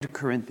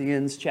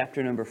Corinthians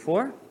chapter number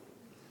 4.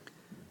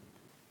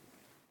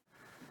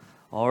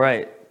 All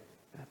right,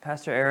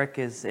 Pastor Eric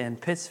is in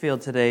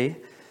Pittsfield today,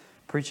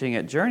 preaching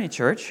at Journey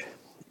Church.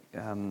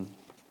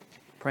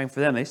 Praying for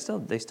them. They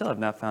still have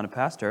not found a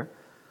pastor,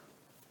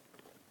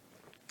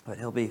 but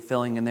he'll be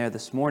filling in there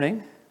this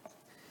morning,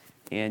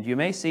 and you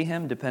may see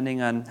him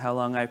depending on how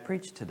long I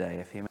preach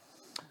today.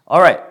 All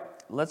right.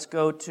 Let's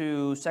go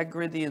to 2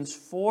 Corinthians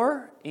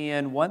 4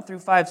 and 1 through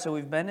 5. So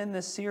we've been in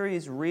this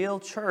series, Real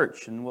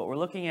Church, and what we're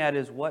looking at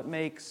is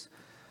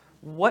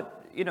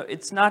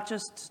it's not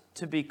just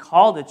to be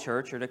called a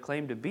church or to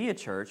claim to be a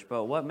church,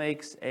 but what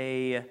makes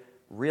a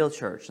real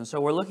church. And so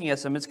we're looking at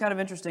some, it's kind of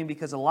interesting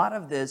because a lot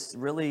of this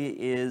really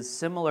is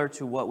similar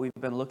to what we've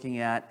been looking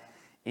at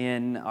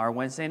in our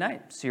Wednesday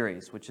night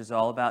series, which is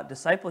all about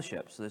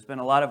discipleship. So there's been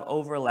a lot of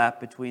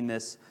overlap between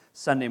this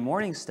Sunday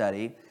morning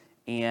study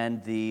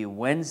and the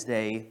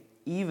Wednesday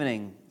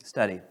evening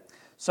study.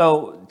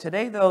 So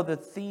today, though, the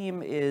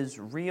theme is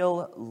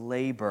real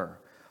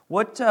labor.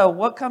 What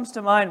comes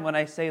to mind when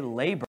I say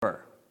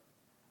labor?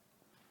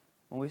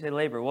 When we say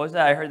labor, what was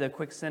that? I heard the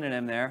quick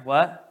synonym there.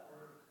 What?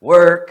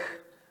 Work.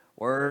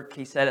 Work.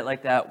 He said it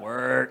like that.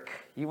 Work.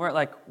 You weren't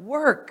like,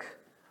 work.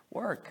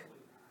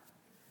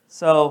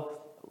 So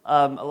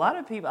a lot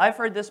of people, I've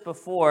heard this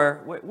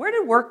before. Where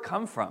did work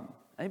come from?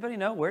 Anybody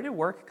know? Where did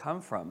work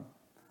come from?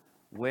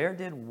 Where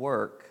did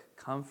work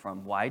come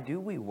from? Why do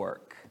we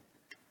work?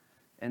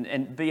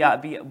 And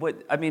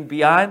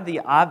beyond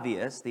the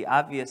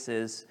obvious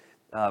is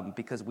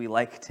because we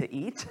like to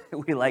eat,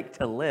 we like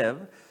to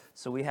live,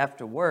 so we have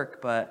to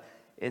work. But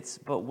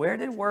where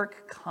did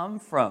work come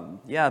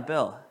from? Yeah,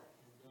 Bill.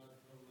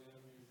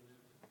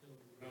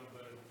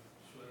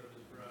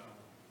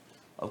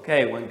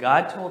 Okay, when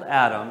God told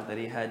Adam that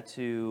he had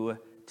to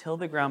till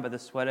the ground by the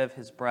sweat of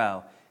his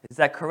brow, is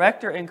that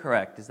correct or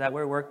incorrect? Is that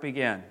where work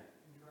began?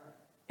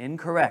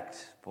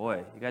 Incorrect.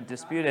 Boy, you got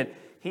disputed.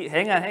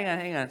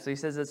 Hang on. So he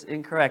says it's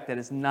incorrect. That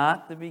is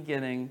not the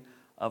beginning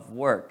of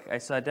work. I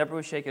saw Deborah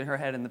was shaking her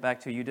head in the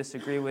back too. You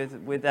disagree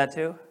with that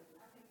too? I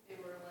think they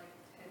were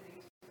tending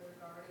to their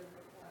garden.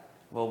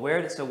 Well,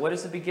 what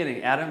is the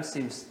beginning? Adam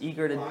seems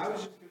eager to... Well, I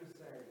was just going to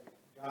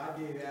say, God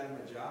gave Adam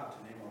a job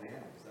to name all the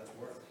animals. That's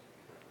work.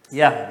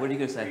 Yeah, what are you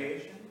going to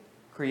say?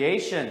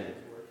 Creation.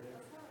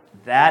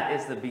 That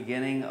is the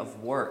beginning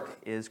of work,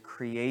 is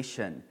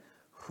creation.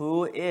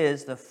 Who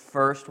is the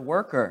first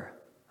worker?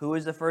 Who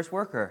is the first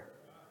worker?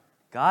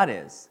 God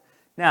is.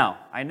 Now,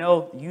 I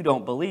know you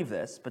don't believe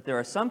this, but there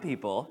are some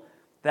people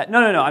that... No,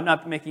 I'm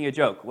not making a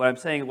joke. What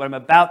I'm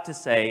about to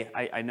say,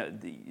 I know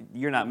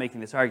you're not making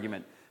this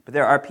argument, but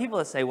there are people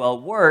that say, well,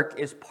 work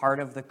is part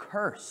of the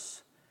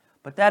curse.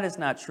 But that is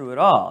not true at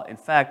all. In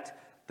fact,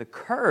 the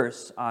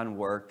curse on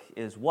work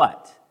is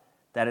what?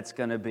 That it's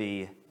going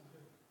to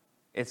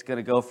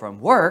go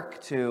from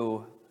work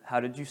to... How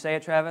did you say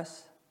it,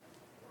 Travis?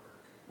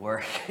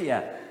 Work,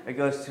 yeah, it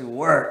goes to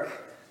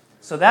work.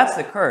 So that's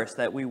the curse,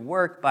 that we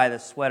work by the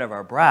sweat of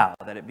our brow,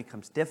 that it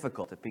becomes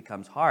difficult, it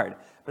becomes hard.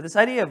 But this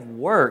idea of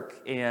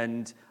work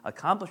and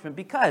accomplishment,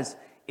 because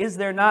is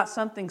there not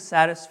something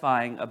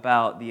satisfying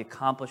about the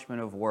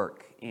accomplishment of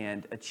work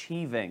and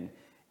achieving?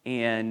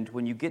 And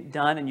when you get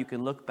done and you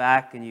can look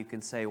back and you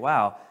can say,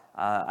 wow,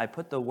 I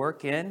put the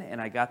work in and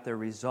I got the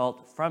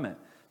result from it.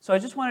 So I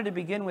just wanted to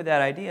begin with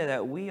that idea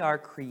that we are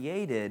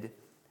created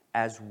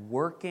as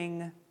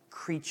working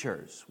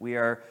creatures.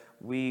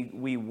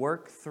 We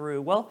work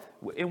through, well,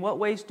 in what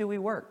ways do we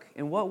work?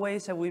 In what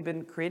ways have we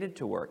been created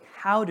to work?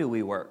 How do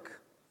we work?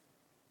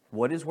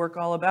 What is work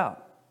all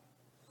about?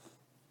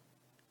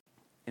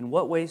 In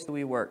what ways do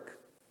we work?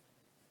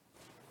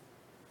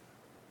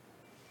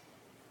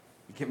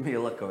 Give me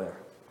a look over there.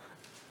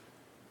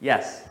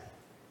 Yes?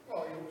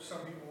 Well, some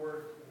people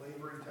work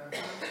labor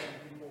intensive, some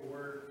people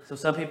work... So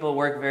some people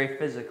work very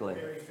physically.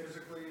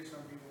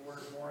 Some people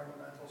work more on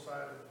the mental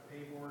side of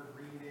paperwork,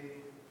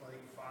 reading,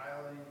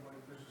 filing,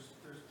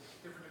 there's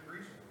different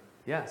degrees of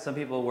work. Yeah, some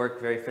people work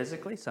very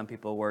physically, some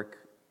people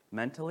work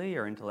mentally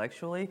or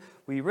intellectually.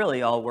 We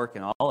really all work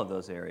in all of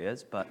those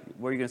areas, but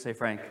what are you going to say,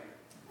 Frank?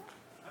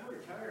 I'm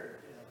retired,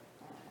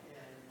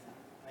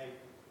 and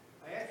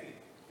I actually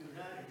do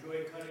not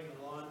enjoy cutting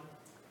the lawn,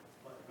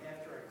 but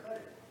after I cut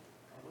it,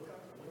 I look out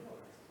the window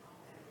and I say, oh,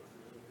 that looks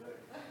really good.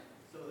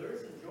 So there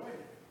is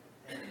enjoyment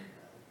that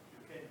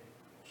you can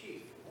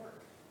achieve from work.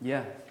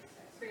 Yeah.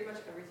 Pretty much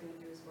everything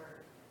you do is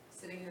work.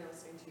 Sitting here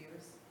listening to you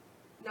is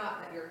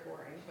not that you're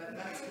boring, but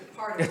that's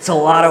part of it. It's a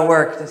lot of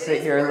work to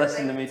sit here and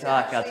listen to me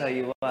talk. I'll tell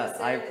you what,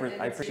 I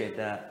appreciate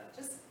that.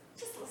 Just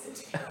listen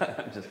to me.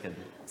 I'm just kidding.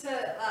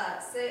 To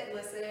sit,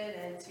 listen,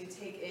 and to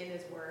take in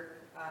his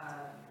work.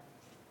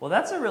 Well,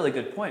 that's a really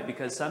good point,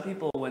 because some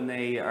people, when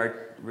they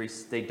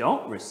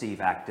don't receive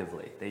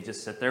actively, they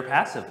just sit there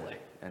passively,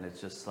 and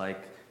it's just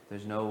like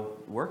there's no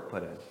work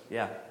put in.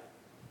 Yeah.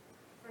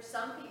 For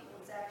some people,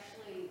 it's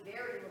actually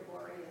very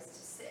laborious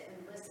to sit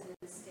and listen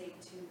and stay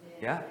tuned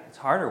in. Yeah, it's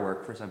harder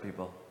work for some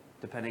people,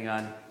 depending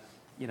on,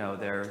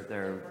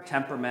 their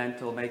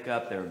temperamental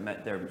makeup,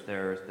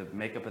 the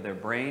makeup of their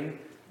brain,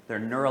 their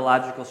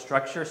neurological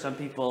structure. Some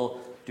people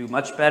do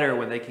much better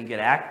when they can get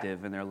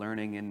active and they're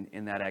learning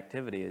in that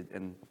activity.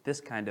 And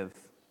this kind of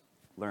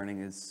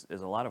learning is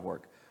a lot of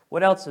work.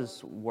 What else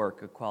is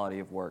work, a quality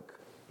of work?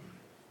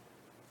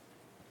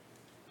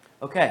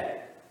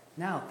 Okay,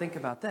 now think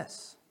about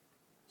this.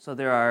 So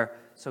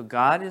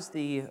God is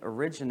the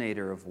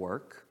originator of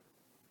work,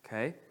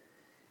 okay?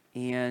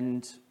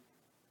 And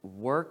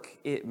work,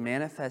 it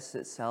manifests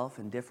itself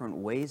in different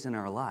ways in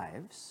our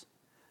lives.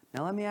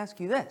 Now let me ask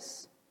you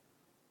this.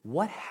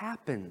 What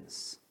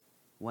happens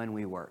when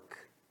we work?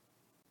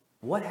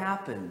 What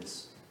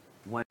happens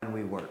when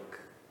we work?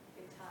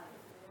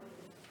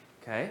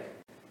 Okay?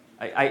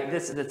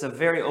 That's a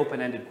very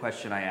open-ended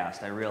question I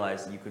asked. I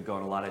realized that you could go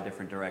in a lot of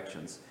different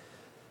directions.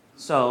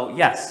 So,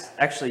 yes,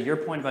 actually, your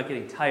point about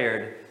getting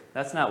tired,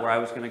 that's not where I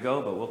was going to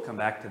go, but we'll come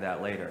back to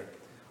that later.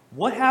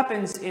 What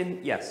happens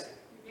yes?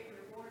 You get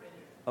rewarded.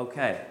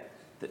 Okay.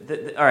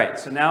 All right,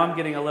 so now I'm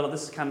getting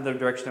this is kind of the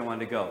direction I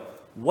wanted to go.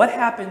 What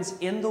happens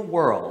in the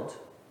world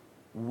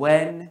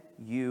when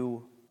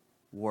you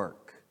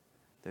work?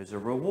 There's a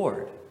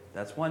reward.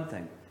 That's one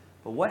thing.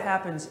 But what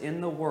happens in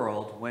the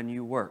world when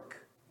you work?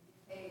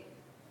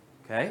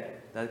 Okay,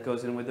 that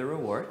goes in with the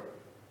reward.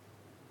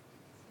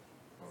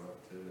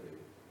 Productivity.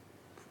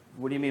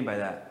 What do you mean by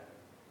that?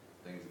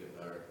 Things get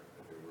better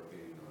if you're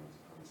working on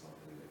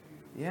something that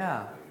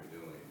Yeah.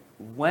 you're doing.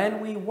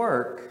 When we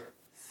work,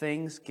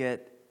 things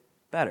get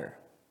better.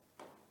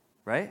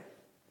 Right?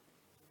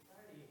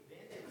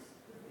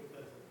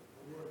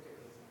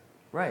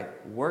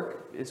 Right.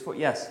 Work is for,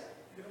 yes.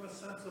 You have a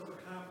sense of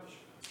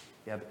accomplishment.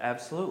 Yeah,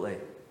 absolutely.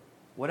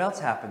 What else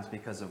happens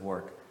because of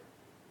work?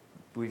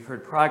 We've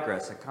heard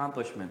progress,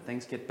 accomplishment,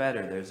 things get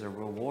better, there's a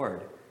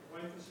reward.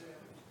 Wife is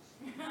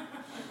happy.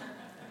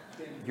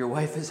 Your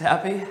wife is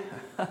happy?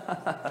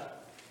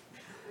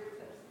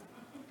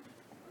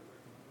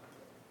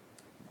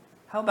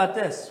 How about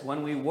this?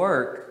 When we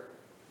work,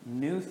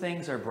 new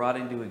things are brought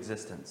into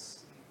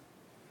existence.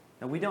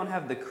 Now, we don't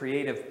have the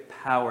creative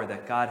power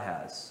that God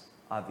has,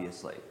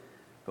 obviously,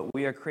 but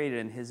we are created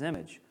in His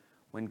image.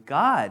 When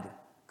God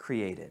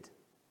created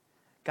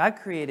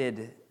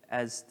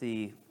as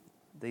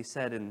they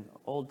said in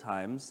old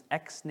times,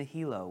 ex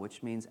nihilo,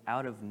 which means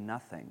out of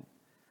nothing.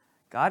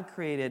 God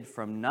created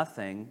from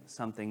nothing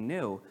something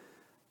new.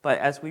 But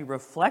as we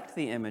reflect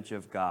the image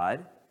of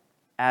God,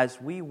 as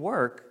we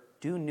work,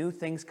 do new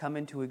things come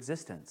into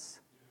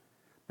existence?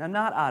 Now,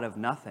 not out of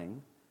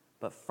nothing,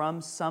 but from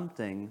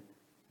something,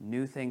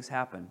 new things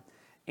happen.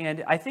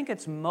 And I think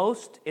it's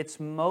most we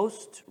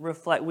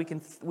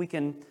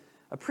can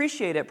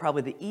appreciate it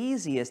probably the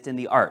easiest in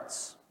the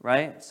arts,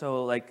 right?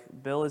 So like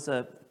Bill is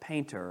a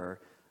painter, or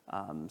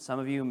some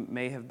of you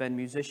may have been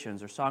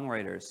musicians or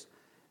songwriters.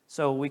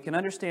 So we can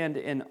understand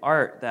in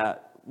art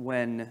that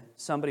when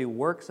somebody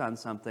works on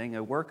something,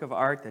 a work of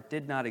art that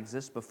did not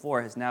exist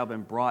before has now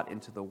been brought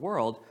into the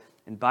world,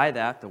 and by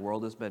that the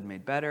world has been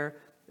made better,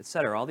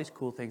 etc. All these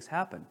cool things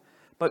happen.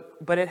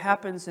 But it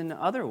happens in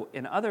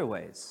other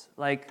ways.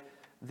 Like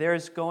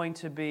there's going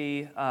to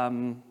be,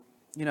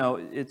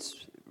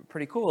 it's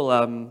pretty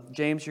cool.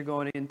 James,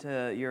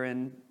 you're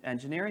in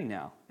engineering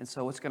now, and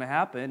so what's going to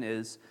happen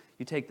is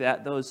you take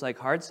those like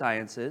hard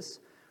sciences.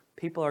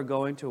 People are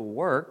going to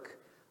work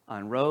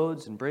on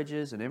roads and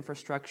bridges and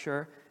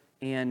infrastructure,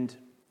 and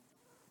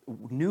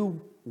new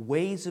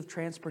ways of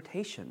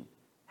transportation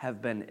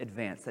have been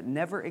advanced that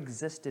never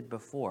existed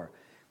before.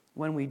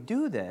 When we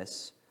do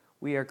this,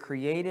 we are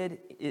created,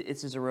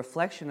 it's as a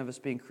reflection of us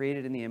being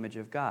created in the image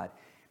of God.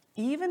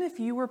 Even if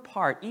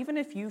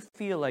you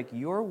feel like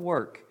your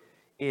work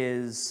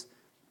is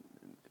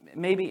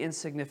maybe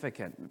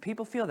insignificant,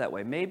 people feel that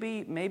way.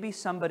 Maybe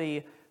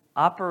somebody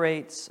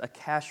operates a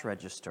cash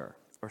register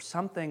or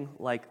something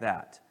like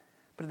that.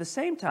 But at the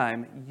same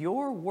time,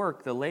 your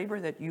work, the labor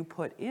that you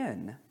put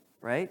in,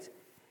 right,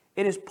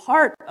 it is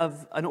part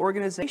of an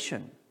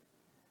organization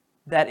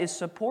that is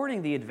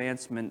supporting the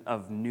advancement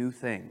of new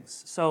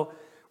things. So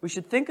we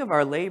should think of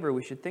our labor,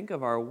 we should think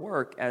of our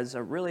work as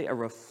really a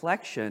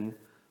reflection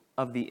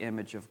of the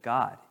image of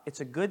God.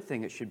 It's a good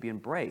thing, it should be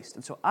embraced.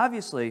 And so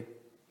obviously,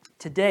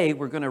 today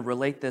we're going to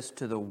relate this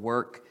to the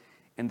work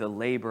and the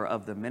labor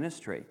of the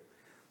ministry.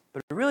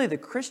 But really the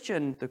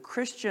Christian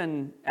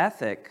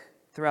ethic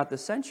throughout the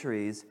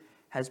centuries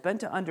has been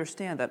to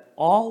understand that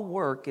all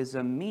work is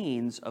a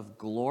means of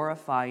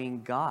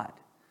glorifying God.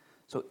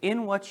 So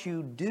in what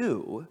you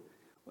do,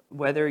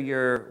 whether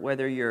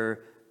you're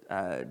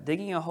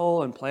digging a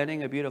hole and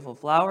planting a beautiful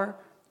flower,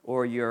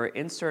 or you're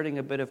inserting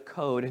a bit of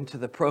code into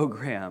the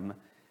program,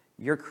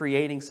 you're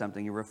creating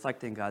something, you're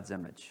reflecting God's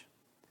image.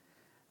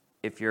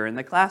 If you're in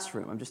the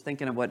classroom, I'm just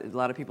thinking of what a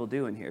lot of people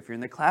do in here. If you're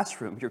in the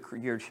classroom,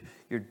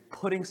 you're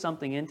putting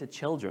something into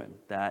children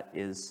that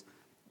is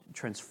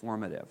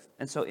transformative.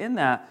 And so in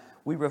that,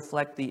 we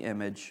reflect the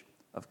image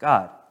of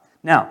God.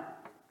 Now,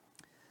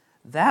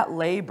 that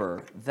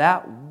labor,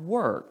 that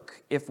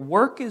work, if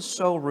work is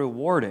so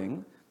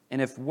rewarding,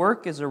 and if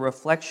work is a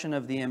reflection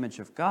of the image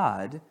of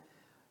God,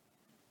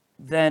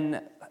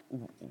 then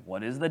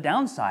what is the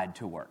downside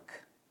to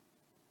work?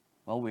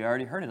 Well, we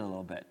already heard it a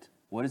little bit.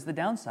 What is the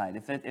downside?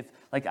 If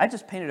like I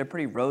just painted a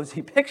pretty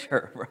rosy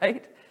picture,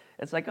 right?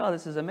 It's like, oh,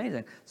 this is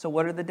amazing. So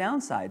what are the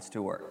downsides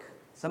to work?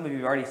 Some of you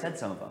have already said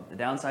some of them. The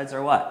downsides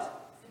are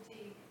what?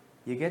 Fatigue.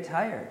 You get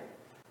tired.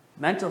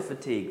 Mental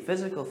fatigue,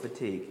 physical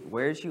fatigue,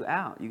 wears you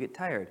out. You get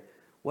tired.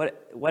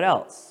 What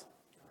else?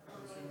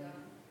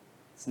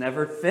 It's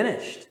never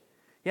finished.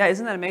 Yeah,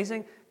 isn't that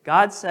amazing?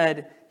 God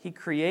said he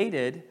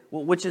created,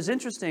 well, which is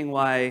interesting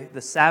why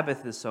the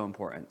Sabbath is so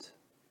important.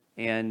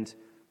 And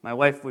my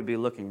wife would be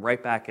looking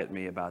right back at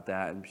me about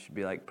that, and she'd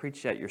be like,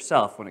 preach that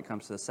yourself when it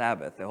comes to the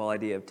Sabbath. The whole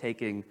idea of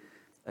taking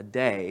a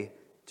day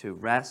to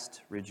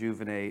rest,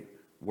 rejuvenate,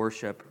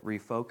 worship,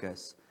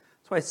 refocus.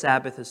 That's why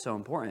Sabbath is so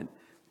important.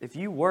 If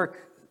you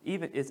work,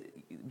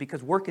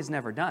 because work is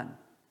never done,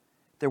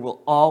 there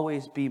will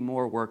always be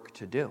more work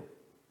to do.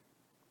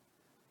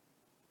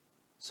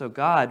 So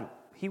God,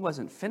 he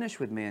wasn't finished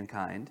with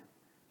mankind,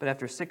 but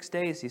after 6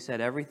 days he said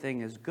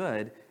everything is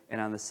good,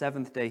 and on the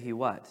seventh day he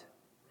what?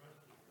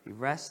 He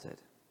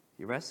rested.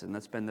 He rested, and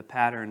that's been the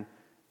pattern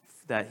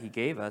that he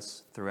gave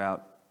us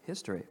throughout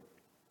history.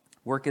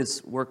 Work,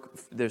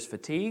 there's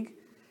fatigue.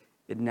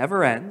 It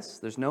never ends.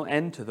 There's no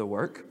end to the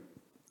work.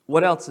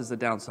 What else is the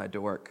downside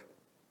to work?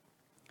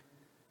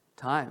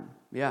 Time.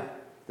 Yeah.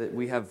 That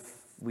we have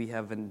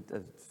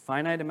a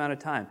finite amount of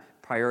time.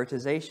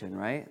 Prioritization,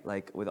 right?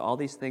 Like with all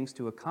these things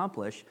to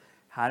accomplish,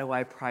 how do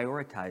I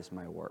prioritize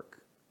my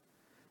work?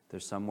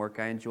 There's some work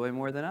I enjoy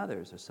more than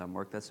others. There's some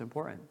work that's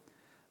important.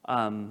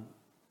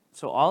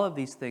 So all of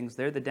these things,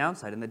 they're the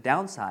downside. And the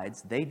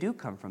downsides, they do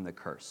come from the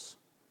curse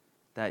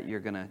that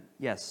you're going to...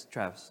 Yes,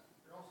 Travis?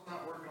 You're also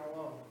not working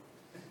alone.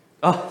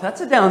 Oh,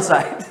 that's a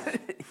downside. So, in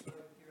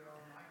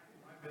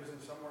my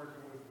business, I'm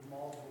working with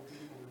multiple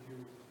people to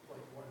do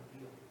like one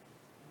deal.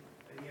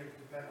 And you have to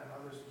depend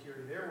on others to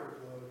carry their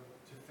workload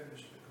to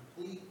finish the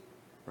complete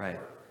Right.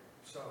 work.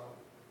 So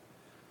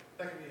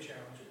that can be a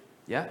challenge.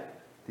 Yeah,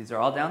 these are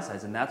all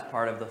downsides, and that's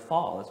part of the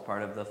fall. It's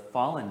part of the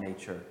fallen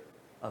nature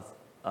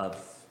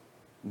of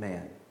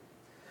man.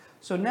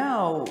 So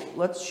now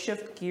let's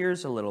shift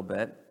gears a little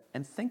bit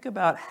and think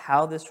about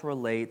how this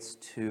relates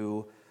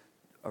to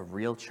a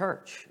real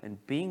church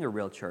and being a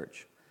real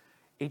church.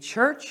 A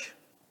church,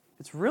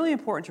 it's really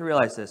important to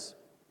realize this.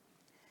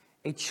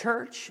 A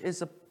church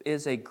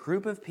is a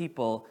group of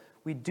people.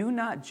 We do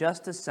not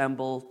just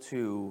assemble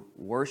to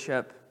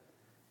worship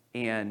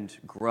and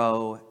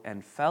grow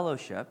and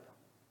fellowship,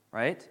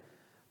 right?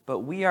 But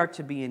we are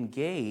to be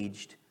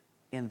engaged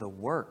in the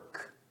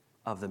work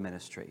of the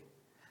ministry.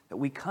 That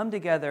we come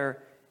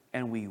together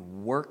and we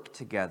work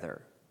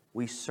together.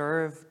 We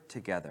serve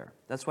together.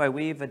 That's why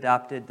we've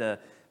adopted the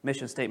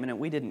mission statement, and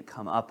we didn't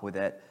come up with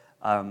it,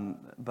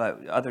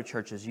 but other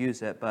churches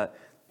use it. But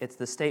it's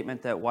the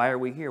statement that why are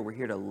we here? We're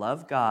here to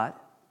love God,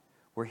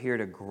 we're here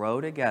to grow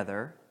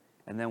together,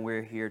 and then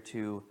we're here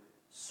to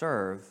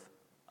serve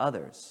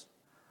others.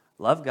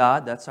 Love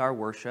God, that's our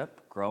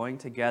worship. Growing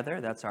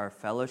together, that's our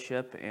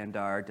fellowship and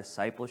our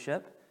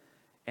discipleship.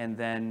 And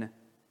then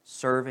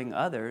serving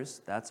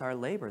others, that's our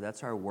labor,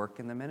 that's our work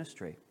in the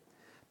ministry.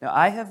 Now,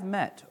 I have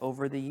met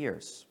over the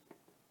years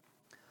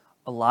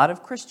a lot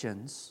of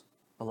Christians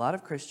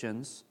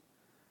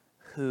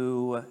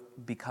who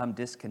become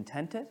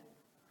discontented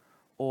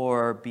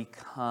or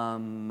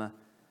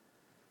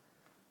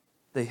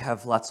they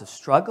have lots of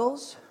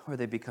struggles, or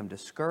they become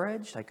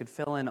discouraged. I could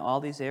fill in all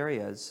these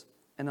areas.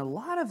 And a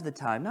lot of the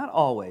time, not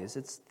always,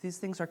 these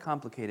things are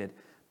complicated,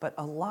 but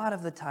a lot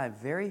of the time,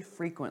 very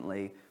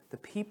frequently, the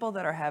people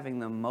that are having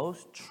the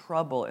most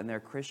trouble in their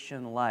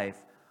Christian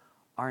life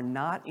are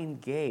not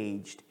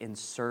engaged in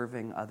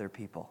serving other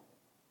people.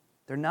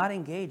 They're not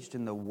engaged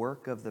in the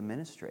work of the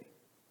ministry.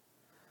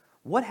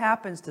 What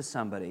happens to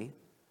somebody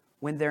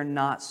when they're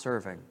not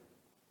serving?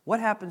 What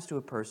happens to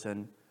a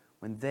person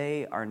when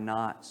they are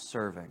not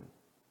serving?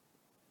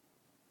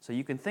 So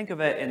you can think of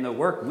it in the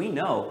work we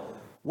know.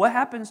 What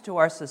happens to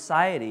our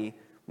society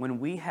when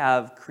we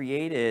have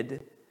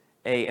created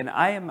and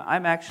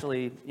I'm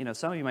actually,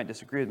 some of you might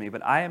disagree with me,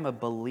 but I am a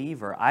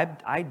believer.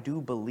 I do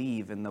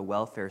believe in the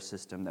welfare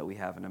system that we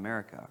have in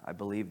America. I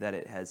believe that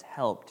it has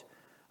helped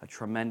a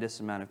tremendous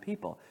amount of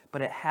people,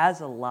 but it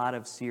has a lot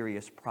of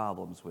serious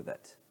problems with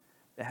it.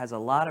 It has a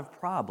lot of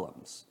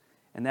problems,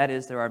 and that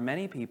is there are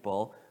many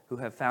people who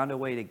have found a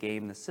way to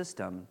game the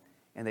system,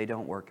 and they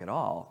don't work at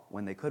all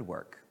when they could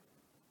work,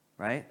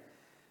 right?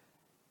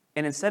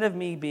 And instead of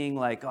me being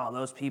like, oh,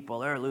 those people,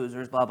 they're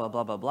losers, blah, blah,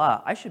 blah, blah,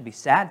 blah, I should be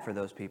sad for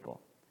those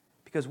people.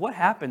 Because what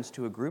happens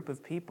to a group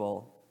of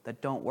people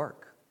that don't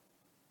work?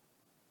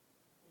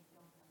 They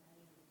don't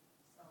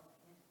have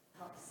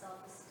any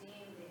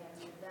self-esteem, they have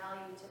no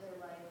value to their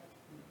life.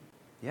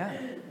 Yeah.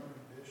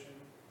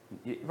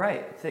 Ambition.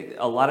 Right.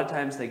 A lot of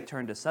times they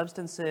turn to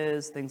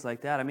substances, things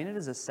like that. I mean, it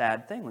is a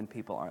sad thing when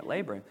people aren't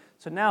laboring.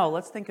 So now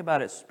let's think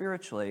about it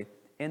spiritually.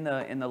 In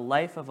the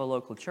life of a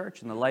local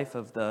church, in the life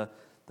of the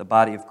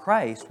body of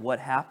Christ, what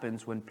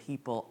happens when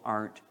people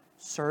aren't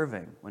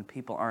serving, when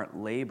people aren't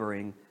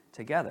laboring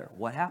together?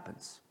 What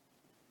happens?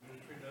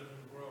 Ministry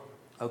doesn't grow.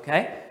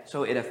 Okay,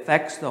 so it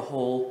affects the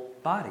whole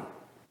body,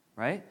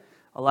 right?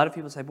 a lot of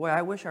people say, boy,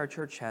 I wish our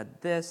church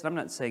had this. And I'm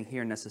not saying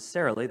here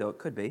necessarily, though it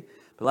could be.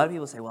 But a lot of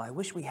people say, well, I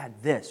wish we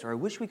had this, or I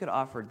wish we could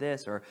offer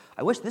this, or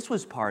I wish this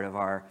was part of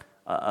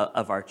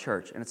our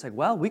church. And it's like,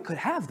 well, we could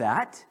have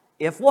that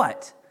if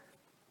what?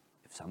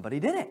 If somebody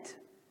did it.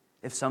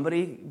 If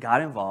somebody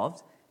got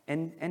involved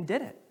and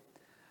did it.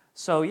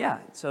 So yeah,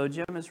 so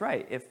Jim is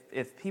right.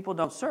 If people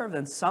don't serve,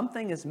 then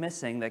something is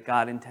missing that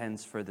God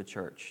intends for the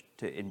church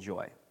to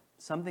enjoy.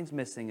 Something's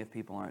missing if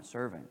people aren't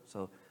serving.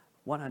 So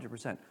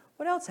 100%.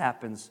 What else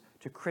happens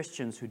to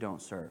Christians who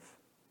don't serve?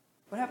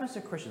 What happens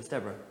to Christians,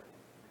 Deborah?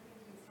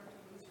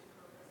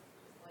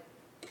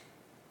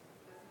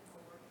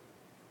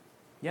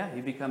 Yeah,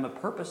 you become a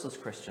purposeless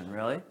Christian,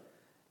 really.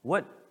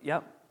 What?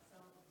 Yep.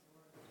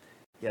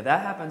 Yeah,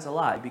 that happens a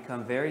lot. You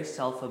become very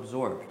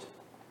self-absorbed.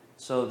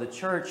 So the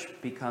church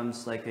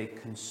becomes like a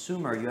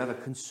consumer. You have a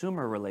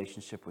consumer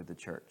relationship with the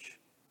church,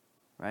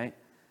 right?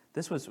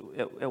 This was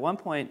at one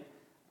point.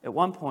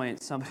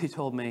 Somebody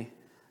told me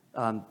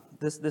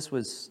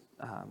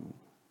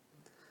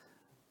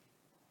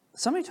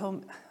somebody told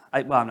me.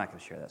 I'm not going to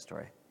share that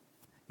story.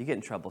 You get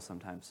in trouble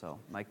sometimes, so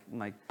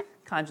my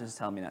conscience is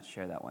telling me not to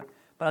share that one.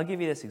 But I'll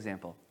give you this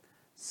example.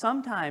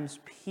 Sometimes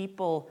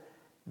people,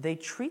 they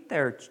treat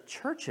their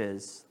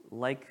churches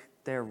like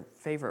their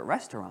favorite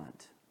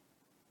restaurant.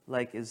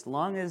 Like, as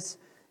long as,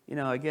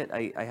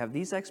 I have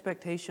these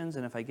expectations,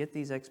 and if I get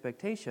these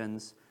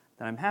expectations,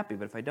 then I'm happy.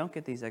 But if I don't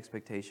get these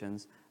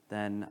expectations,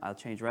 then I'll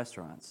change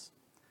restaurants.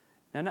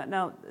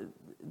 Now,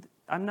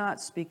 I'm not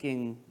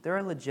speaking, there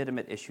are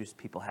legitimate issues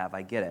people have,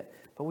 I get it.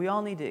 But we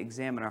all need to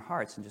examine our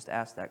hearts and just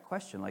ask that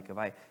question, like,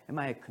 am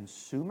I a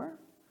consumer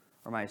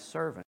or am I a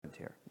servant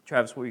here?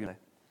 Travis, what were you going to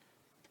say?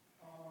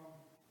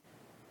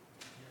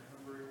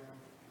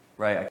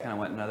 Right, I kind of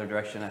went in another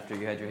direction after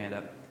you had your hand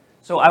up.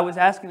 So I was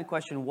asking the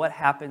question, what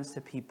happens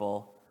to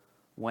people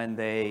go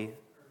ahead.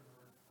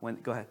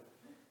 No,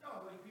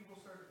 like people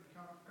start to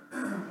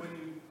become, when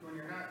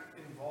you're not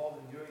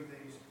involved in doing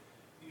things,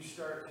 you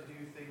start to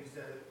do things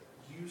that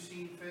you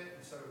see fit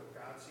instead of what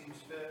God sees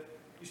fit.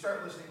 You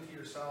start listening to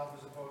yourself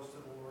as opposed to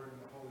the Lord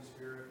and the Holy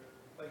Spirit.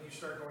 Like, you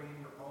start going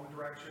in your own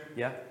direction.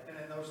 Yeah. And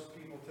then those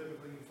people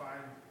typically you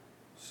find,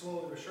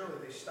 slowly but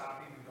surely, they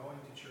stop even going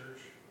to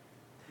church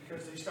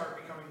because they start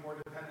becoming more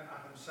dependent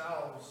on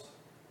themselves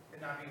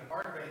and not being a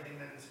part of anything.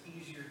 Then it's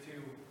easier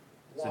to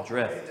walk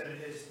away than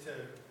it is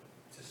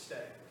to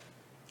stay.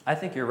 I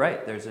think you're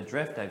right. There's a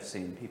drift I've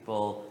seen.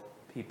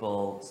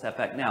 People step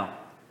back. Now,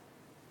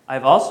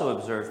 I've also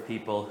observed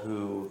people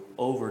who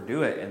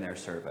overdo it in their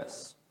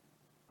service,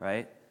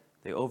 right?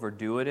 They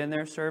overdo it in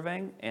their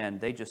serving,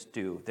 and they just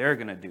do. They're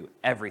going to do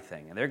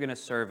everything, and they're going to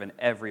serve in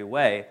every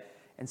way.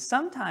 And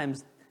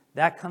sometimes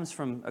that comes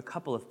from a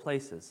couple of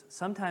places.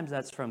 Sometimes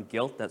that's from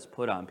guilt that's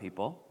put on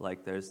people.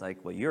 Like, there's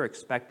like, well, you're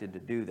expected to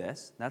do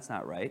this. That's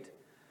not right.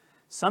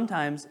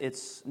 Sometimes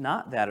it's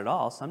not that at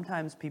all.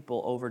 Sometimes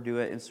people overdo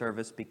it in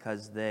service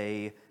because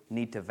they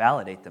need to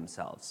validate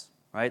themselves,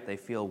 right? They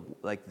feel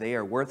like they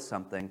are worth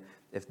something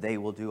if they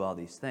will do all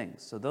these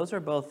things. So those are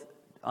both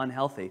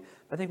unhealthy.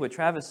 But I think what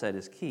Travis said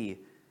is key.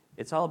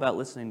 It's all about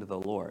listening to the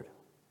Lord,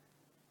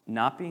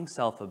 not being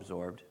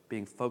self-absorbed,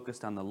 being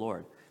focused on the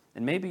Lord.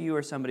 And maybe you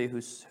are somebody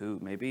who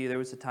maybe there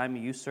was a time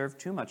you served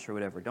too much or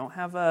whatever. Don't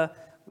have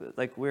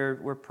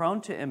we're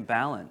prone to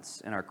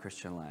imbalance in our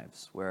Christian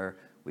lives where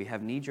we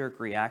have knee-jerk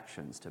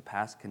reactions to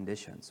past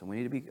conditions, and we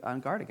need to be on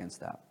guard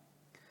against that.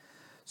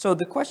 So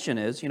the question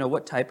is,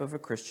 what type of a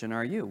Christian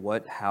are you?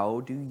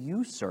 How do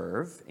you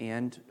serve,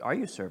 and are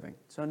you serving?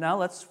 So now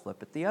let's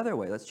flip it the other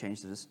way. Let's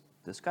change this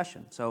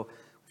discussion. So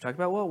we've talked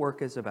about what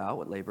work is about,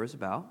 what labor is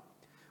about.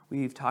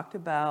 We've talked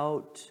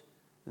about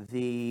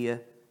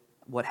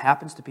what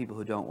happens to people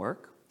who don't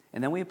work.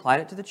 And then we applied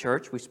it to the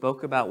church. We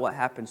spoke about what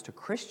happens to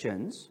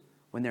Christians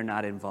when they're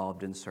not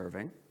involved in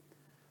serving.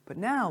 But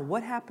now,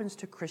 what happens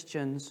to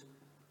Christians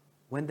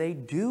when they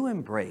do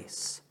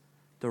embrace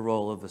the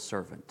role of a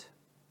servant?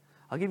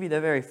 I'll give you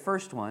the very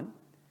first one,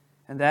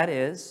 and that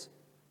is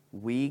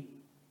we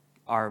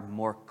are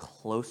more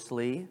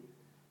closely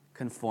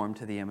conformed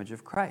to the image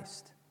of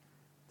Christ.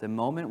 The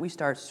moment we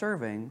start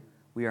serving,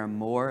 we are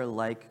more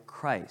like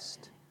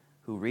Christ,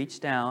 who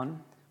reached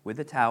down with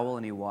a towel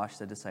and he washed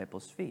the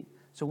disciples' feet.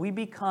 So we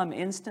become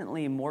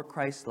instantly more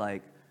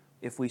Christ-like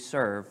if we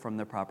serve from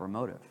the proper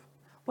motive.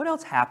 What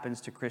else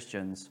happens to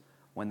Christians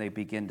when they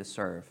begin to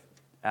serve?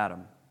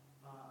 Adam?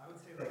 I would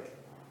say,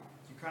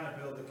 you kind of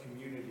build a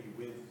community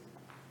with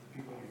the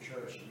people in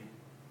your church, and you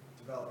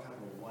develop kind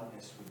of a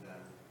oneness with them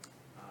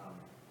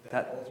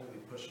that ultimately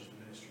pushes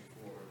the ministry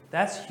forward.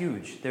 That's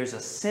huge. There's a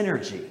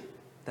synergy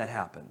that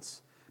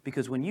happens.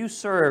 Because when you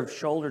serve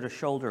shoulder to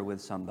shoulder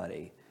with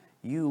somebody,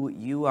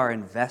 you are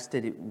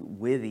invested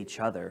with each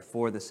other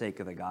for the sake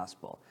of the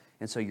gospel.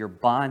 And so your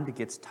bond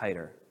gets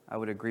tighter. I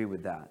would agree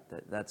with that.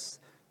 That's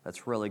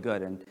really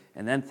good.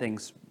 And then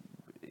things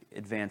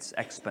advance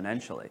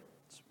exponentially.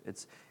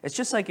 It's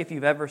just like if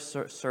you've ever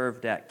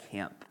served at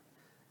camp.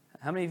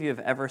 How many of you have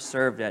ever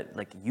served at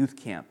youth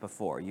camp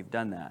before? You've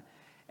done that.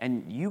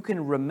 And you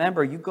can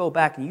remember, you go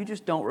back and you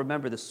just don't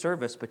remember the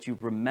service, but you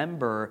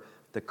remember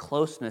the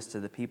closeness to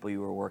the people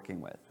you were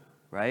working with,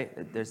 right?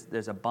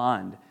 There's a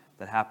bond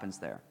that happens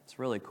there. It's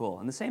really cool.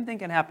 And the same thing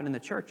can happen in the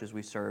church as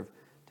we serve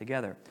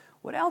together.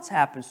 What else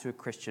happens to a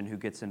Christian who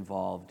gets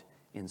involved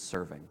in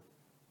serving?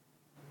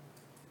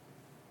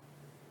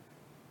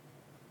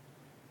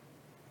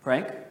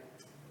 Frank?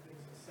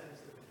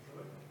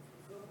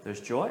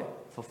 There's joy,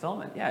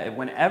 fulfillment. Yeah,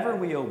 whenever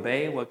we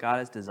obey what God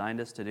has designed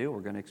us to do,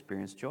 we're going to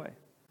experience joy.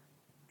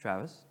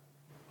 Travis?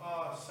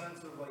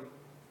 Sense of like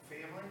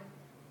family,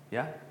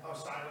 Yeah?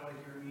 outside of like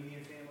your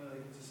immediate family,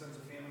 like it's a sense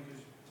of family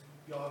because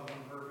you all have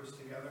one purpose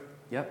together.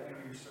 Yep. You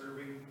know, you're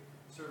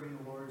serving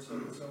the Lord,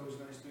 so it's always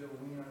nice to be able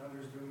to lean on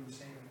others doing the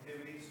same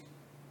activities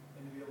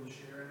and to be able to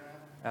share in that.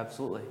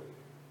 Absolutely.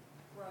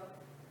 Growth,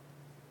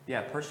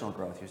 Yeah, personal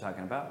growth you're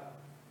talking about.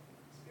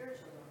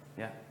 spiritual growth.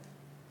 Yeah.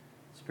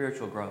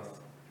 Spiritual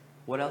growth.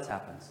 What else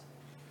happens?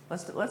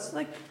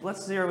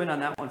 Let's zero in on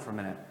that one for a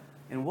minute.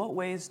 In what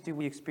ways do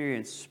we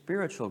experience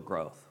spiritual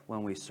growth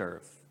when we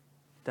serve?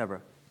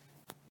 Deborah.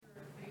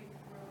 Your faith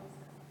grows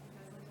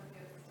because sometimes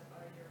you have to step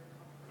out of your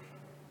comfort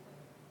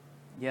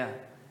zone. Yeah.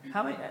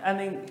 How many, I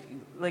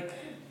mean, like,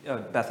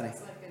 Bethany.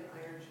 It's like an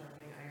iron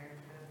sharpening iron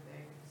kind of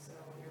thing. So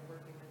when you're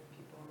working with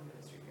people in the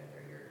ministry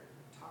together, you're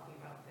talking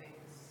about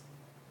things,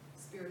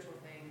 spiritual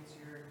things.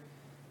 You're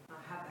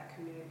have that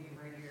community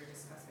where you're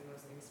discussing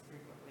those things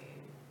frequently.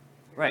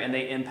 Right, and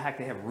they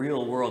have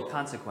real world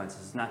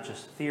consequences, not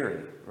just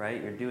theory,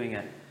 right? You're doing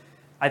it.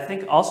 I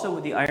think also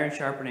with the iron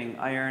sharpening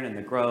iron and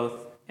the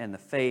growth and the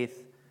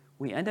faith,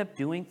 we end up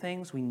doing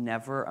things we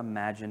never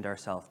imagined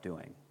ourselves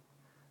doing.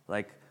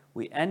 Like,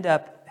 we end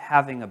up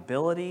having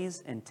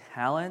abilities and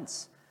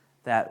talents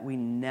that we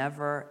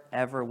never,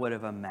 ever would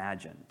have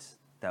imagined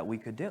that we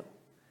could do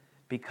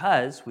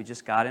because we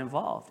just got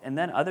involved. And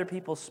then other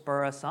people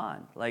spur us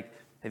on. Like,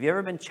 have you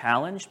ever been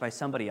challenged by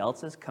somebody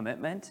else's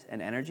commitment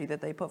and energy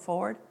that they put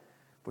forward?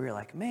 Where you're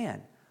like,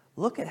 man,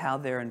 look at how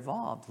they're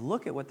involved.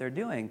 Look at what they're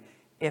doing.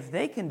 If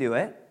they can do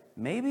it,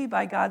 maybe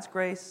by God's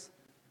grace,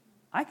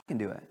 I can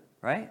do it,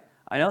 right?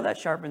 I know that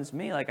sharpens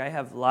me. Like, I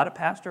have a lot of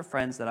pastor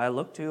friends that I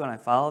look to and I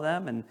follow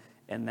them,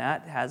 and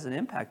that has an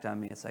impact on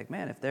me. It's like,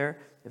 man, if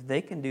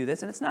they can do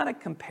this, and it's not a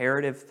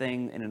comparative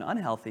thing in an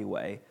unhealthy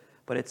way,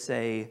 but it's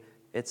a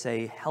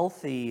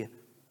healthy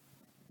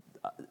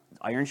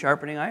iron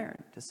sharpening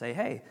iron to say,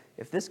 hey,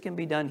 if this can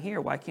be done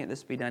here, why can't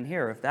this be done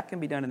here? If that can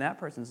be done in that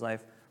person's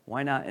life,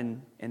 why not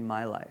in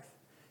my life?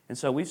 And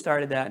so we've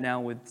started that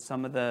now with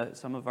some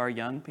of our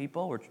young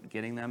people. We're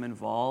getting them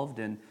involved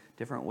in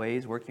different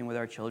ways, working with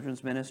our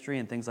children's ministry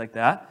and things like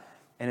that.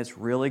 And it's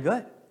really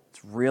good.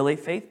 It's really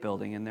faith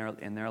building in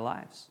their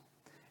lives.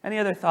 Any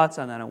other thoughts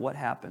on that and what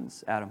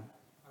happens, Adam?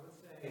 I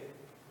would say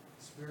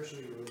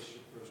spiritually your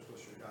relationship grows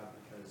closer to God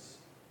because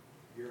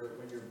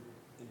when you're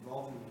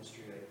involved in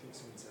ministry, I think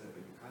someone said it,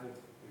 but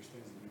there's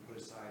things that you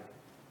put aside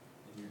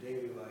in your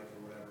daily life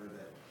or whatever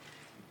that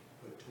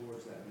you put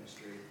towards that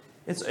ministry.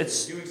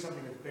 It's you're doing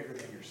something that's bigger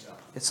than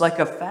yourself. It's like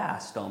a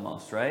fast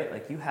almost, right?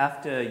 Like you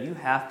have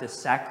to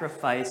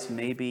sacrifice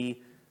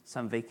maybe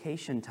some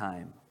vacation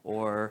time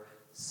or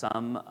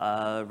some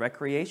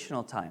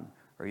recreational time,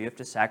 or you have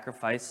to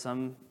sacrifice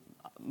some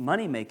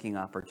money-making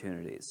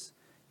opportunities.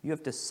 You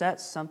have to set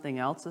something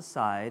else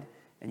aside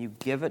and you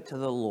give it to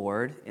the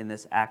Lord in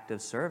this act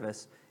of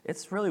service.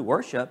 It's really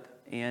worship,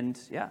 and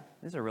yeah,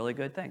 these are really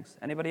good things.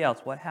 Anybody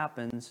else? What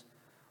happens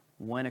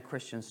when a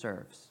Christian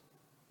serves?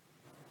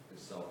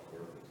 His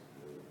self-worth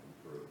is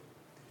improved.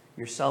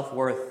 Your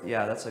self-worth,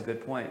 yeah, that's a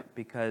good point,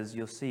 because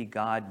you'll see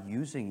God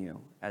using you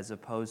as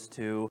opposed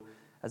to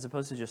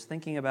just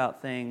thinking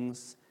about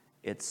things.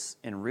 It's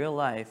in real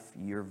life,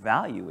 your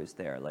value is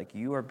there. Like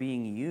you are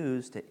being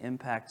used to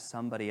impact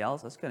somebody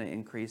else. That's going to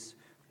increase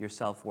your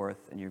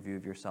self-worth and your view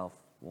of yourself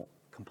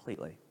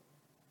completely.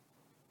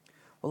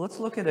 Well, let's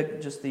look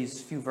at just these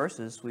few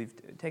verses. We've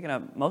taken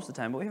up most of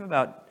the time, but we have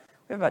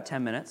about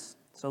 10 minutes.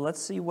 So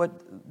let's see what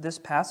this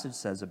passage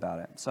says about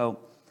it. So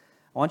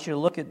I want you to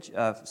look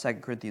at 2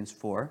 Corinthians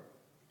 4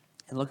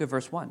 and look at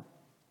verse 1.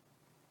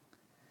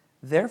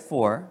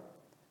 Therefore,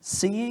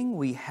 seeing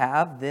we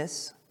have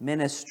this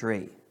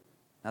ministry.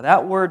 Now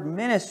that word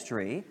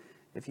ministry,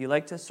 if you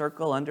like to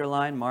circle,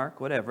 underline, mark,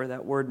 whatever,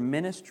 that word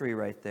ministry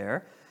right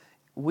there,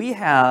 we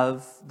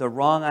have the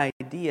wrong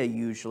idea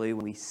usually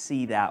when we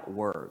see that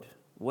word.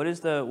 What is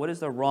the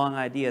wrong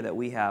idea that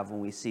we have when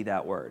we see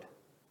that word?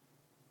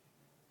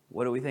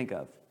 What do we think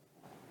of?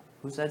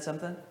 Who said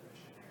something?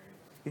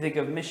 You think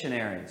of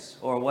missionaries,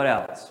 or what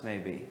else,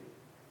 maybe?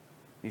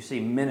 You see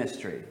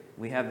ministry.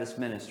 We have this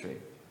ministry.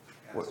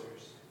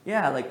 Pastors.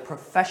 Yeah, like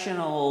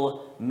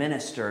professional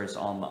ministers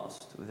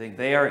almost. We think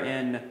they are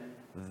in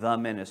the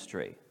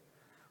ministry.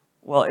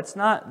 Well, it's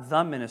not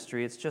the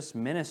ministry, it's just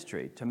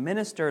ministry. To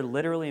minister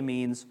literally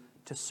means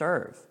to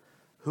serve.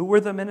 Who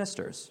were the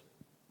ministers?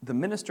 The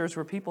ministers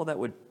were people that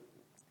would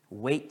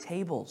wait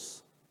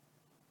tables.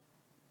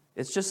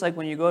 It's just like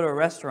when you go to a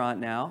restaurant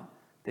now,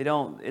 we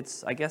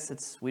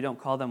don't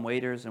call them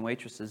waiters and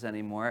waitresses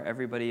anymore.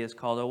 Everybody is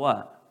called a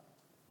what?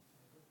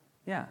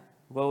 Yeah,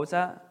 what was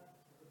that?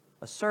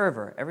 A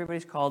server.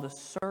 Everybody's called a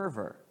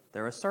server.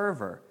 They're a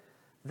server.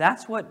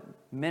 That's what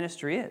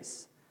ministry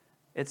is.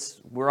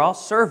 We're all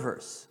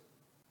servers.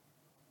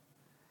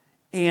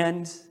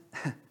 And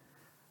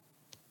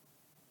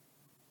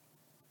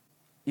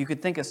you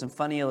could think of some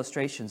funny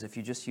illustrations if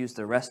you just use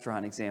the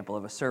restaurant example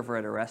of a server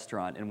at a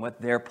restaurant and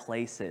what their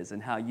place is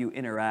and how you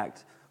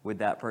interact with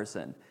that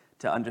person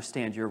to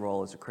understand your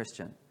role as a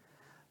Christian.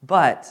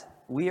 But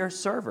we are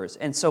servers.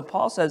 And so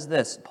Paul says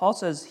this. Paul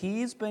says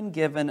he's been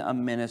given a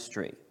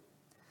ministry.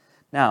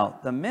 Now,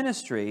 the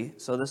ministry,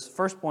 so this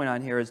first point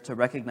on here is to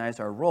recognize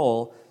our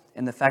role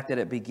and the fact that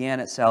it began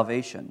at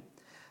salvation.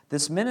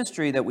 This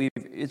ministry that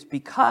it's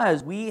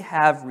because we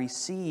have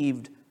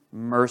received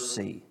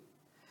mercy.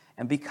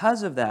 And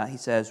because of that, he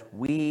says,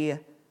 we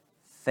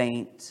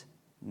faint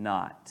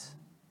not.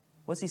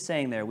 What's he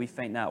saying there? We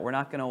faint not. We're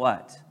not going to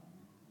what?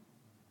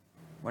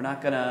 We're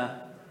not going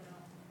to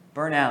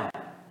burn out.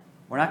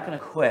 We're not going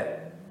to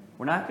quit.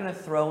 We're not going to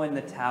throw in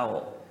the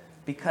towel.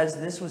 Because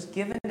this was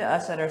given to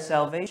us at our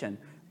salvation.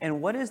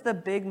 And what is the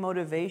big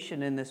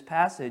motivation in this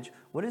passage?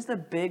 What is the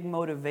big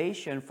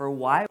motivation for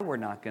why we're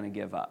not going to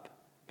give up?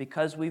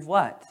 Because we've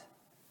what?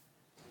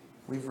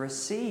 We've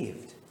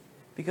received.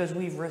 Because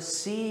we've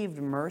received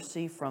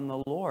mercy from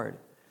the Lord.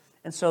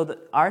 And so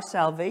our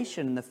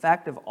salvation, the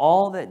fact of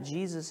all that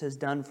Jesus has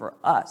done for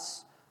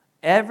us,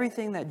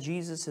 everything that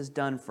Jesus has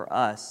done for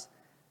us,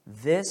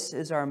 this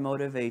is our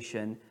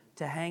motivation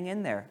to hang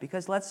in there.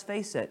 Because let's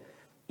face it,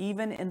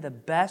 even in the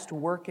best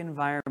work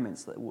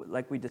environments,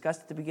 like we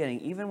discussed at the beginning,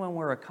 even when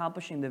we're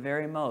accomplishing the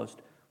very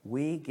most,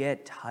 we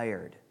get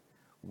tired.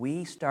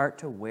 We start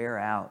to wear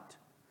out.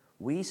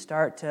 We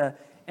start to,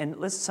 and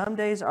listen, some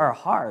days are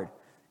hard.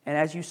 And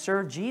as you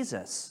serve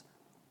Jesus,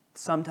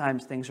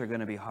 sometimes things are going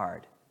to be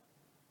hard.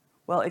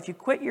 Well, if you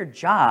quit your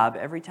job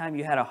every time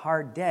you had a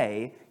hard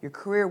day, your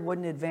career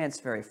wouldn't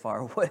advance very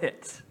far, would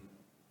it?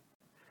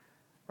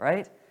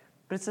 Right?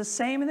 But it's the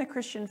same in the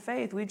Christian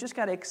faith. We've just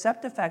got to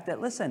accept the fact that,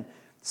 listen,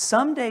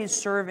 some days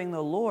serving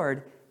the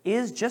Lord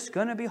is just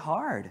going to be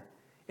hard.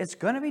 It's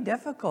going to be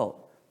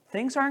difficult.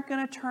 Things aren't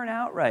going to turn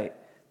out right.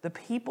 The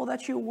people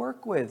that you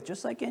work with,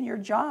 just like in your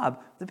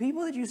job, the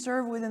people that you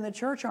serve with in the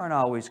church aren't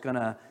always going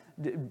to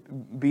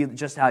be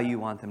just how you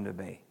want them to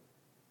be.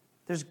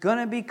 There's going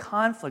to be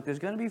conflict. There's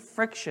going to be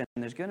friction.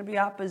 There's going to be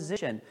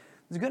opposition.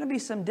 There's going to be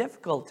some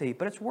difficulty,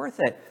 but it's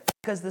worth it.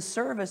 Because the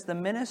service, the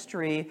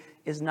ministry,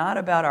 is not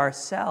about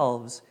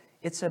ourselves.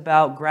 It's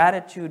about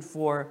gratitude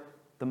for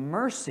the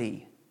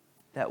mercy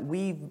that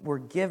we were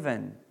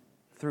given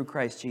through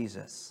Christ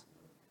Jesus.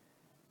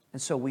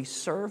 And so we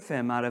serve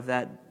him out of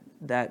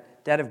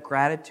that debt of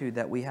gratitude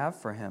that we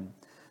have for him.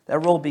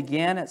 That role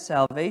began at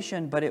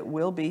salvation, but it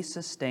will be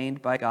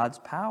sustained by God's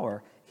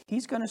power.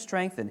 He's going to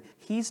strengthen.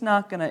 He's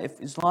not going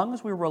to, as long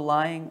as we're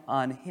relying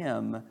on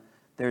him,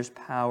 there's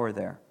power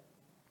there.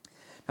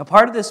 Now,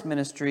 part of this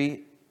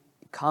ministry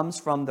comes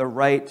from the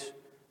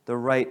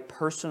right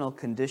personal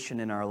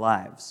condition in our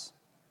lives.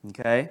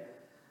 Okay?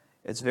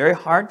 It's very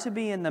hard to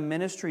be in the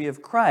ministry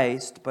of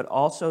Christ, but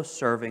also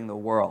serving the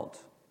world.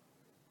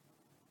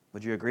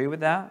 Would you agree with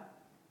that?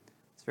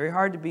 It's very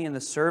hard to be in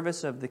the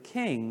service of the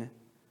King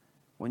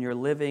when you're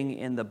living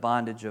in the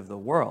bondage of the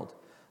world.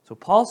 So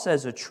Paul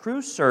says a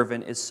true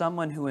servant is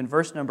someone who in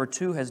verse number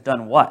 2 has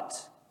done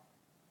what?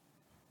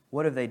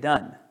 What have they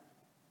done?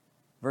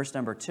 Verse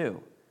number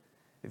 2.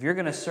 If you're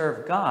going to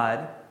serve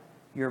God,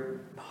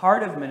 your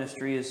heart of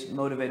ministry is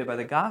motivated by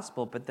the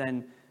gospel, but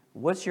then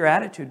what's your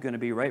attitude going to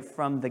be right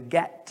from the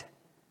get?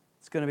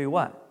 It's going to be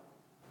what?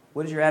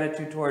 What is your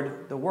attitude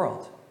toward the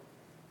world?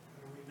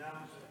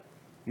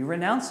 You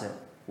renounce it.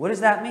 What does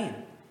that mean?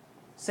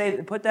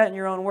 Put that in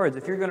your own words.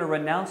 If you're going to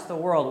renounce the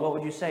world, what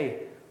would you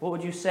say? What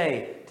would you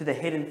say to the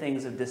hidden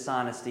things of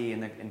dishonesty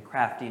and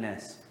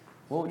craftiness?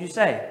 What would you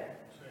say?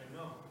 Say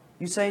no.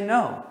 You say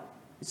no.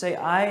 You say,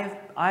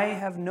 I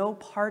have no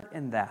part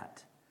in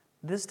that.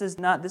 This is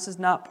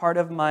not part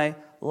of my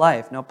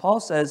life. Now, Paul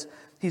says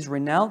he's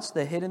renounced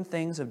the hidden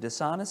things of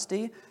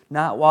dishonesty,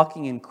 not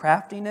walking in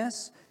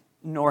craftiness,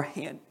 nor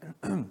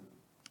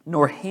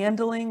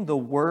handling the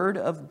word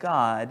of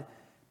God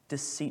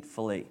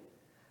deceitfully.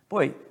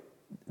 Boy,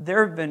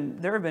 there have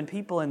been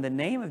people in the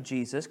name of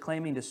Jesus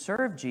claiming to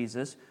serve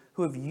Jesus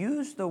who have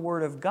used the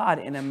word of God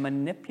in a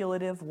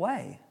manipulative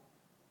way.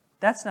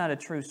 That's not a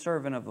true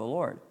servant of the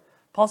Lord.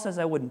 Paul says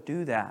I wouldn't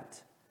do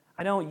that.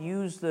 I don't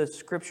use the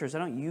scriptures. I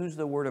don't use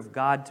the word of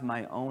God to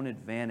my own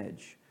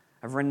advantage.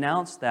 I've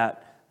renounced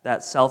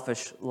that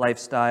selfish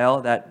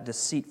lifestyle, that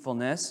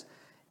deceitfulness,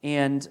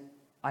 and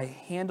I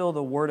handle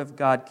the word of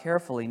God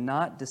carefully,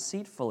 not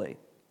deceitfully.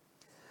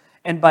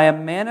 And by a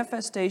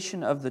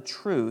manifestation of the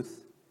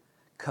truth,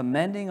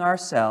 commending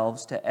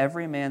ourselves to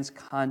every man's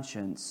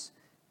conscience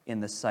in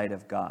the sight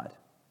of God.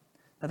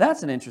 Now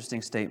that's an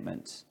interesting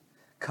statement.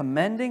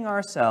 Commending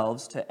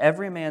ourselves to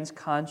every man's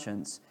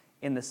conscience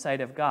in the sight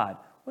of God.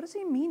 What does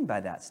he mean by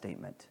that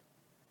statement?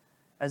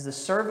 As the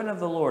servant of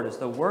the Lord, as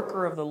the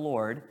worker of the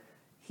Lord,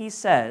 he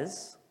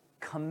says,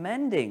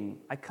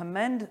 I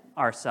commend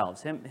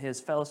ourselves, his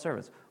fellow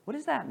servants. What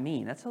does that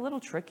mean? That's a little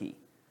tricky.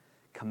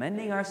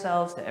 Commending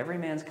ourselves to every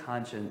man's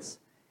conscience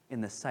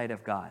in the sight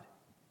of God.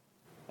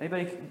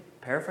 Anybody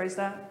paraphrase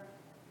that?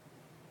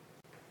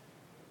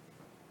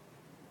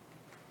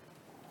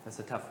 That's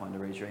a tough one to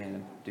raise your hand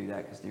and do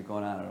that because you're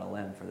going out on a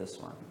limb for this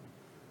one.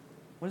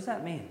 What does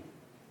that mean?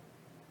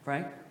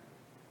 Frank?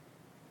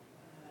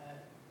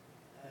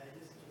 This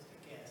is just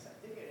a guess. I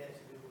think it has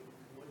to do with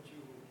what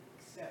you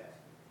accept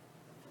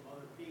from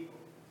other people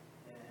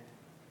and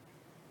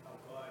how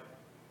God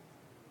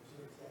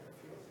observes that or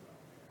feels about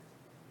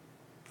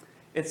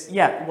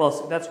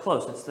that. That's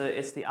close.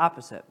 It's the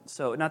opposite.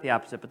 So not the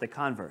opposite, but the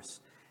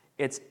converse.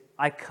 It's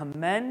I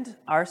commend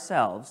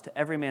ourselves to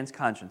every man's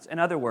conscience. In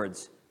other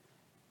words,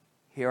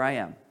 here I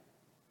am.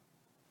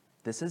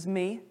 This is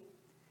me,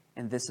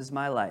 and this is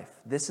my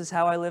life. This is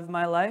how I live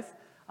my life.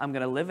 I'm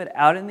going to live it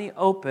out in the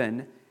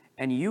open,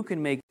 and you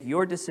can make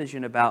your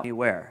decision about me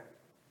where?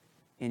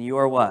 In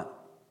your what?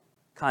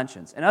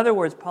 Conscience. In other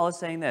words, Paul is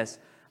saying this,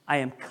 I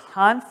am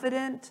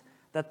confident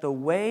that the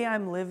way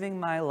I'm living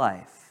my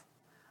life,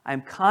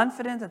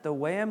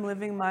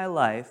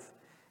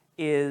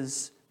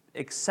 is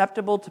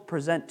acceptable to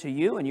present to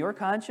you in your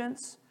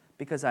conscience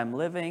because I'm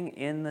living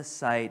in the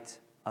sight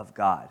of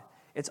God.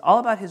 It's all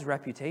about his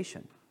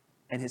reputation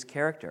and his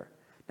character.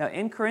 Now,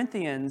 in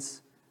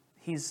Corinthians,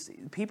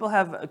 people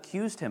have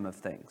accused him of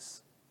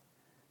things.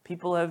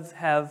 People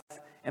have,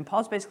 and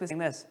Paul's basically saying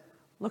this,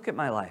 look at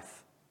my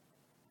life.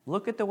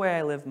 Look at the way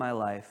I live my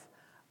life.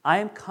 I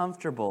am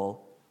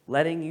comfortable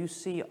letting you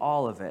see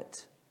all of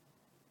it.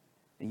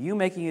 You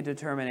making a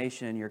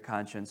determination in your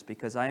conscience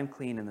because I am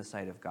clean in the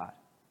sight of God.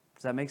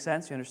 Does that make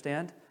sense? You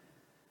understand?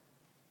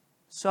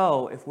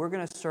 So, if we're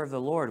going to serve the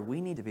Lord,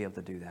 we need to be able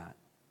to do that.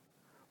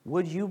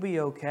 Would you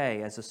be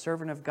okay as a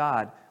servant of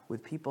God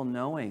with people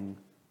knowing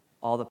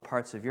all the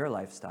parts of your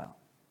lifestyle?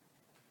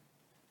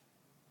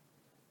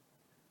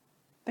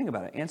 Think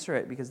about it. Answer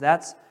it, because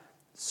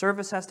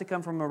service has to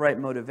come from a right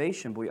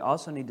motivation, but we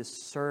also need to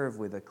serve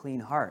with a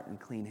clean heart and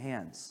clean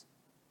hands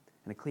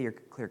and a clear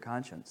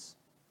conscience.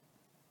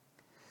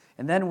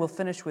 And then we'll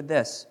finish with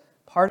this.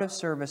 Part of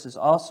service is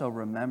also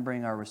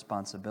remembering our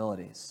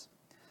responsibilities.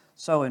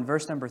 So in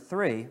verse number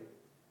 3,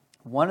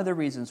 one of the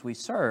reasons we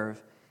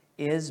serve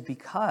is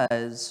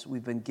because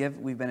we've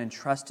been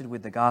entrusted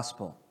with the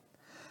gospel.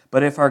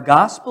 But if our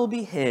gospel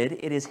be hid,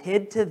 it is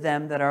hid to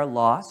them that are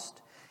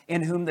lost,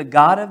 in whom the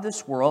God of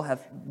this world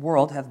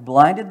hath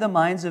blinded the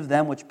minds of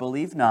them which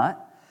believe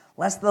not,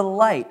 lest the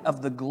light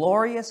of the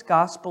glorious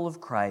gospel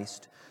of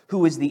Christ,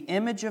 who is the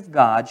image of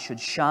God, should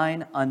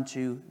shine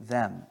unto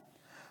them.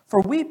 For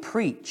we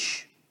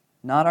preach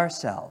not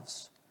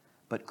ourselves,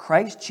 but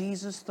Christ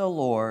Jesus the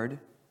Lord,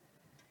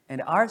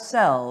 and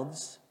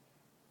ourselves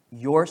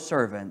your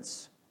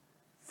servants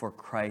for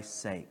Christ's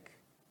sake.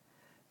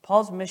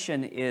 Paul's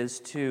mission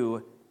is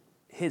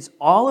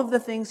all of the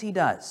things he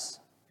does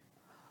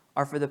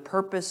are for the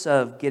purpose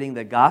of getting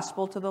the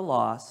gospel to the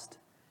lost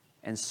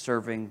and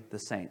serving the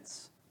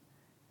saints.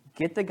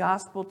 Get the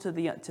gospel to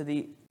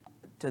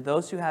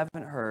those who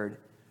haven't heard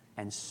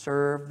and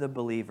serve the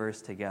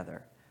believers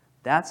together.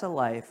 That's a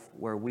life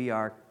where we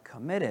are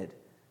committed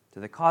to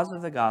the cause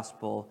of the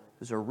gospel.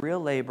 There's a real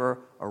labor,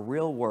 a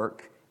real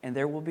work, and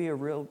there will be a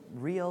real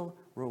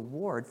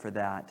reward for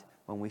that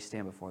when we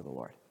stand before the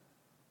Lord.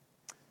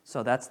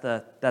 So that's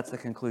the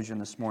conclusion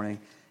this morning.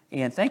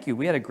 And thank you.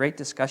 We had a great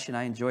discussion.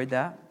 I enjoyed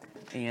that.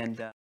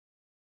 And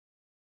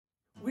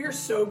we are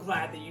so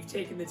glad that you've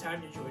taken the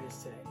time to join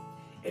us today.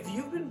 If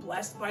you've been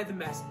blessed by the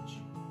message,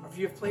 or if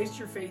you have placed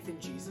your faith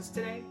in Jesus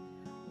today,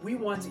 we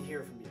want to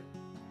hear from you.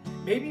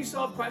 Maybe you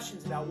still have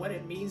questions about what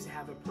it means to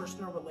have a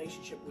personal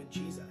relationship with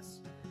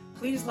Jesus.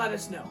 Please let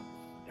us know,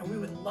 and we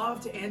would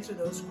love to answer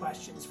those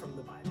questions from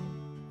the Bible.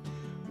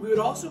 We would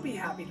also be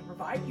happy to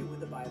provide you with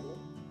the Bible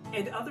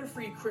and other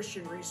free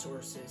Christian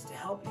resources to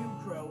help you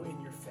grow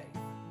in your faith.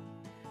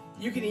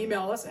 You can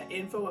email us at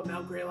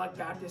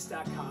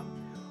info@mountgreylockbaptist.com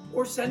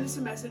or send us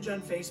a message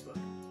on Facebook.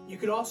 You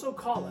could also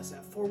call us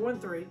at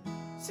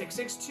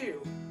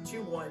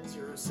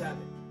 413-662-2107.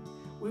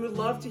 We would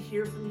love to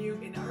hear from you,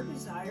 and our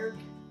desire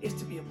is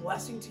to be a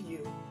blessing to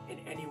you in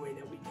any way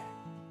that we can.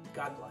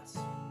 God bless.